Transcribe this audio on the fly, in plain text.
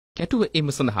කැටුව එම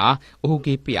සඳහා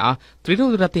ඔහුගේ පියා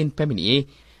ත්‍රිරෝද රථයෙන් පැමිණියේ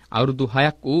අවුරුදු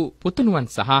 6ක් වූ පුතණුවන්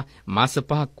සහ මාස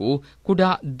 5ක් වූ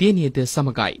කුඩා දියණියද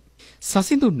සමගයි.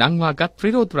 සසිඳු නංවාගත්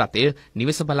ත්‍රිරෝද රථය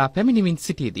නිවස බලා පැමිණෙමින්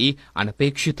සිටියේදී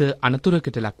අනපේක්ෂිත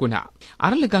අනතුරකට ලක් වුණා.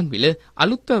 අරලගංවිල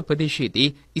අලුත්ව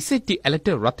ප්‍රදේශයේදී ඉසෙට්ටි ඇලට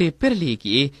රථය පෙරළී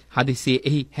ගියේ හදිසියේ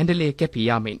එහි හැඬලේ කැපී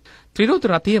යාමෙන්. ත්‍රිරෝද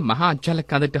රථය මහා ජල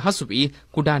කඳට හසු වී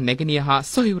කුඩා නැගණිය හා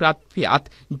සොහොයුරත්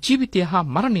පියාත් ජීවිතය හා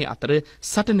මරණය අතර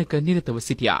සටනක නිරතව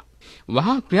සිටියා.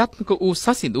 වහා ක්‍රියාත්මක වූ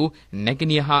සසිඳු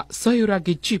නැගණිය හා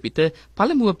සොහොයුරාගේ ජීවිත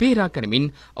පළමුව බේරා ගනිමින්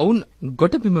ඔවුන්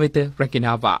ගොඩබිම වෙත රැගෙන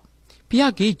ආවා.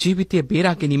 පියාගේ ජීවිතය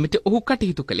බේරා ගැනීමට ඔහු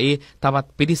කටයුතු කළේ තවත්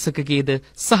පිරිසකගේද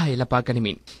සහාය ලබා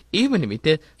ගනිමින්. ඒ වන විට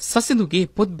සසිඳුගේ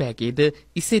පොත් බෑගයේද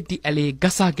ඉසෙද්දි ඇලේ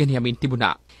ගසාගෙන යමින්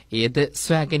තිබුණා. එයද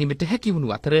සොයා ගැනීමට හැකි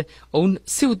වුණු අතර ඔවුන්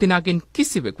සිව් දෙනාගෙන්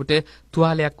කිසිවෙකුට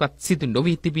තුවාලයක්වත් සිදු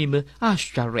නොවී තිබීම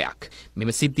ආශ්චර්යයක්.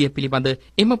 මෙම සිද්ධිය පිළිබඳ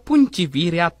එම පුංචි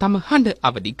වීරයා තම හඬ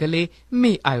අවදි කළේ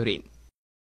මේ අයුරින්.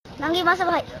 නංගි මාස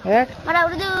 5යි. මට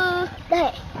අවුරුදු 10යි.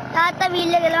 තාත්තා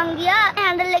වීල් එක ගලන් ගියා.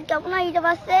 හැන්ඩල් එක කපුණා. ඊට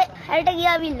පස්සේ හැල්ට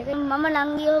ගියා වීල් එක. මම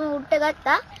නංගිවම උට්ට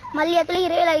ගත්තා. මල්ලි ඇතුලේ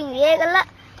හිර වෙලා ඉන්නේ. ඒකලා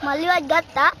මල්ලිවත්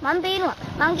ගත්තා. මම පීනුවා.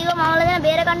 මං කිව්වා මාමලා දෙන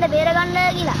බේර ගන්න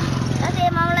කියලා. ඊට පස්සේ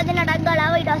මාමලා දෙන ඩක් ගාලා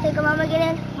ආවා. ඊට පස්සේ එක මම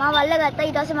කියන්නේ මම වල්ල ගත්තා.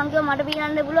 ඊට පස්සේ මං කිව්වා මට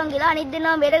පීනන්න පුළුවන් කියලා. අනිත්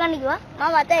දෙනාම බේර ගන්න කිව්වා.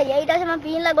 මම වතේ ගියා. ඊට පස්සේ මම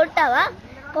පීනලා ගොට්ටාවා.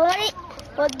 කොහොමද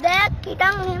පොද්දයක්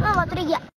හිටන් එහෙම වතුරේ ගියා.